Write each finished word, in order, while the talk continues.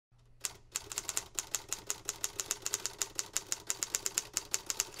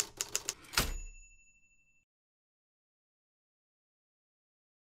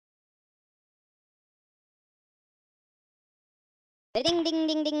Ding ding ding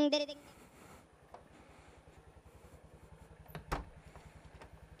ding ding ding.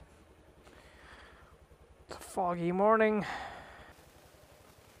 It's a foggy morning.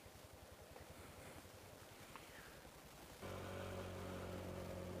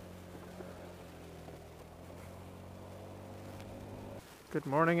 Good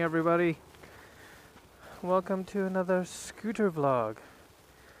morning, everybody. Welcome to another scooter vlog.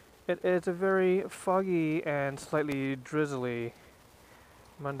 It is a very foggy and slightly drizzly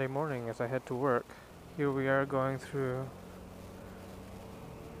Monday morning as I head to work. Here we are going through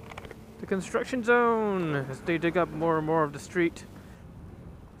the construction zone as they dig up more and more of the street.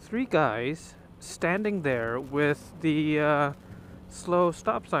 3 guys standing there with the slow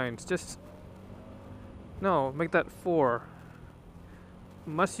stop signs. No, make that 4.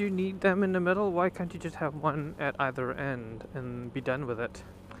 Must you need them in the middle? Why can't you just have one at either end and be done with it?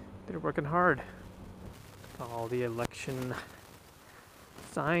 They're working hard. All the election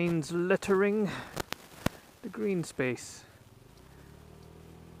signs littering the green space.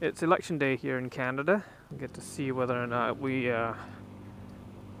 It's election day here in Canada. We get to see whether or not we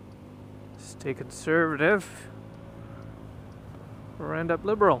stay conservative or end up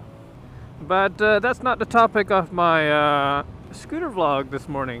liberal. But that's not the topic of my scooter vlog this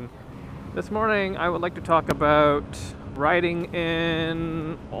morning. This morning I would like to talk about riding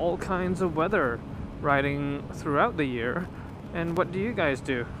in all kinds of weather, riding throughout the year, and what do you guys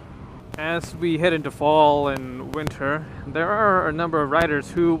do? As we head into fall and winter, there are a number of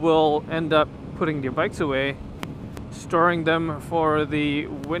riders who will end up putting their bikes away, storing them for the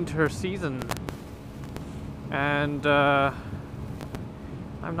winter season. And I'm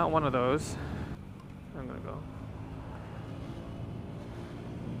not one of those. I'm gonna go.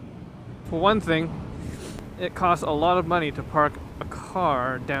 For one thing, it costs a lot of money to park a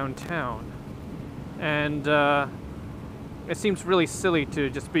car downtown. And it seems really silly to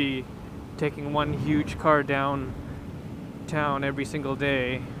just be taking one huge car downtown every single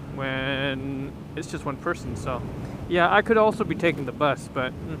day when it's just one person. So yeah, I could also be taking the bus,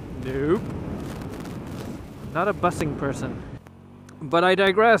 but nope. Not a busing person. But I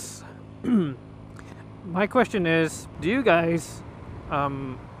digress. My question is, do you guys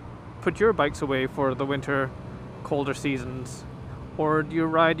put your bikes away for the winter, colder seasons, or do you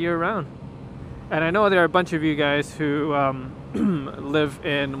ride year-round? And I know there are a bunch of you guys who live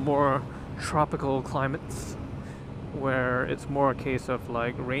in more tropical climates where it's more a case of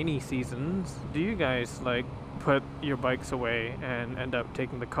like rainy seasons. Do you guys like put your bikes away and end up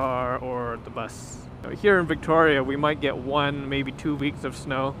taking the car or the bus? Here in Victoria, we might get 1, maybe 2 weeks of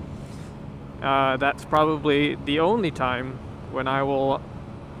snow. That's probably the only time when I will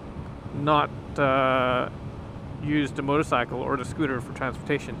not use the motorcycle or the scooter for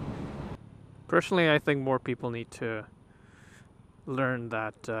transportation. Personally, I think more people need to learn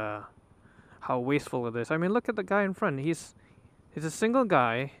that how wasteful it is. I mean, look at the guy in front. He's a single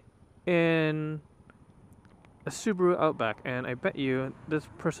guy in a Subaru Outback, and I bet you this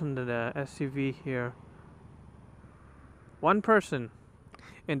person in the SUV here, one person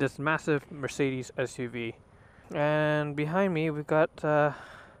in this massive Mercedes SUV, and behind me we've got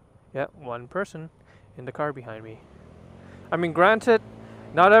one person in the car behind me. I mean, granted,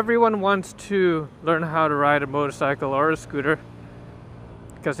 not everyone wants to learn how to ride a motorcycle or a scooter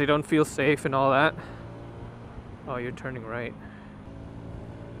because they don't feel safe and all that. Oh, you're turning right.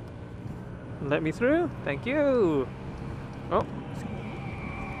 Let me through. Thank you. Oh.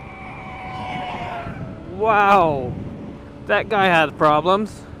 Wow. That guy had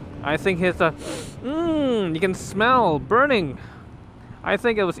problems. I think his you can smell burning. I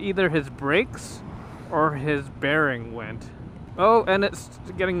think it was either his brakes or his bearing went. Oh, and it's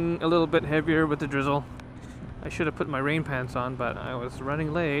getting a little bit heavier with the drizzle. I should have put my rain pants on, but I was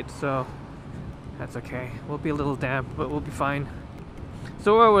running late, so that's okay. We'll be a little damp, but we'll be fine.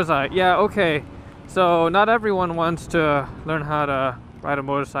 So where was I? Yeah, okay. So not everyone wants to learn how to ride a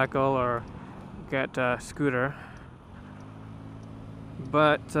motorcycle or get a scooter.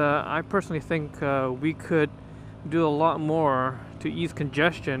 But I personally think we could do a lot more to ease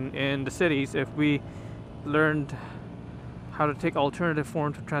congestion in the cities if we learned how to take alternative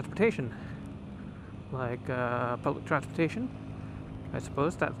forms of transportation. Like public transportation. I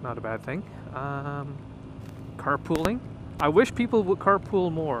suppose that's not a bad thing. Carpooling. I wish people would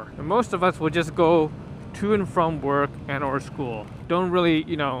carpool more. And most of us would just go to and from work and or school. Don't really,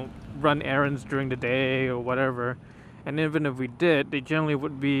 run errands during the day or whatever. And even if we did, they generally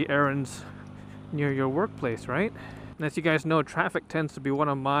would be errands near your workplace, right? And as you guys know, traffic tends to be one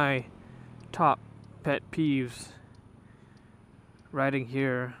of my top pet peeves riding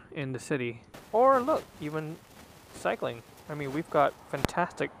here in the city. Or look, even cycling. I mean, we've got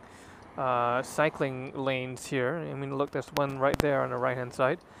fantastic cycling lanes here. I mean, look, there's one right there on the right-hand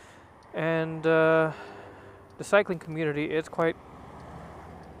side. And the cycling community is quite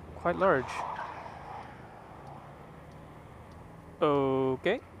large.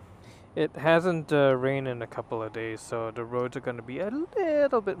 Okay. It hasn't rained in a couple of days, so the roads are going to be a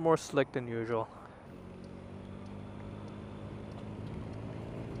little bit more slick than usual.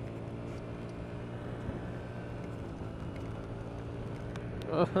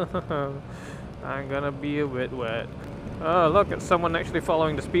 I'm gonna be a bit wet. Oh, look, it's someone actually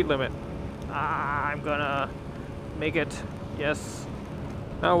following the speed limit. I'm gonna make it. Yes.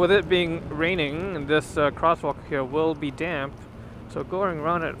 Now, with it being raining, this crosswalk here will be damp, so going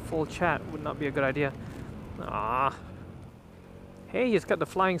around at full chat would not be a good idea. Ah. Hey, he's got the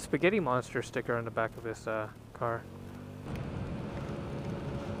flying spaghetti monster sticker on the back of his car.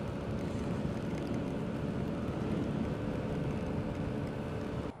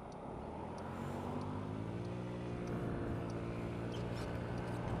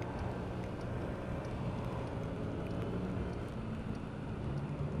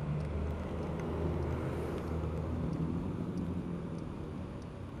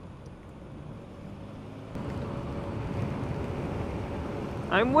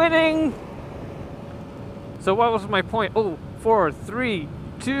 I'm winning! So what was my point? Oh, 4, 3,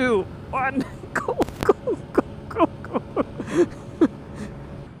 2, 1, go, go, go, go,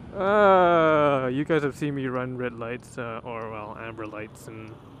 go! You guys have seen me run red lights, or well, amber lights,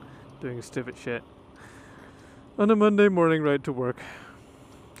 and doing stupid shit on a Monday morning ride to work.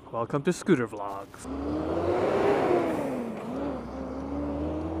 Welcome to Scooter Vlogs.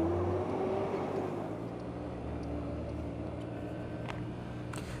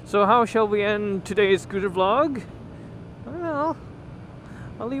 So how shall we end today's scooter vlog? Well,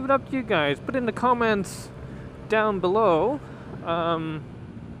 I'll leave it up to you guys. Put in the comments down below.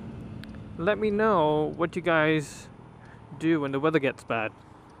 Let me know what you guys do when the weather gets bad.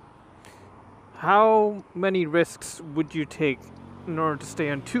 How many risks would you take in order to stay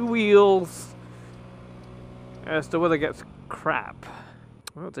on two wheels as the weather gets crap?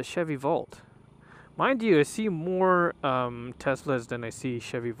 Well, it's a Chevy Volt. Mind you, I see more Teslas than I see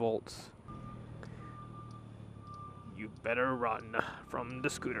Chevy Volts. You better run from the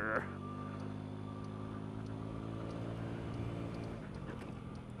scooter.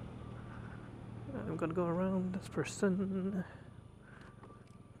 I'm gonna go around this person.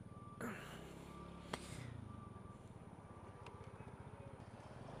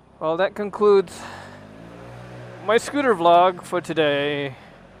 Well, that concludes my scooter vlog for today.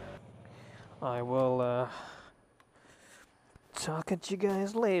 I will talk at you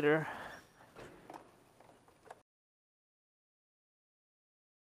guys later.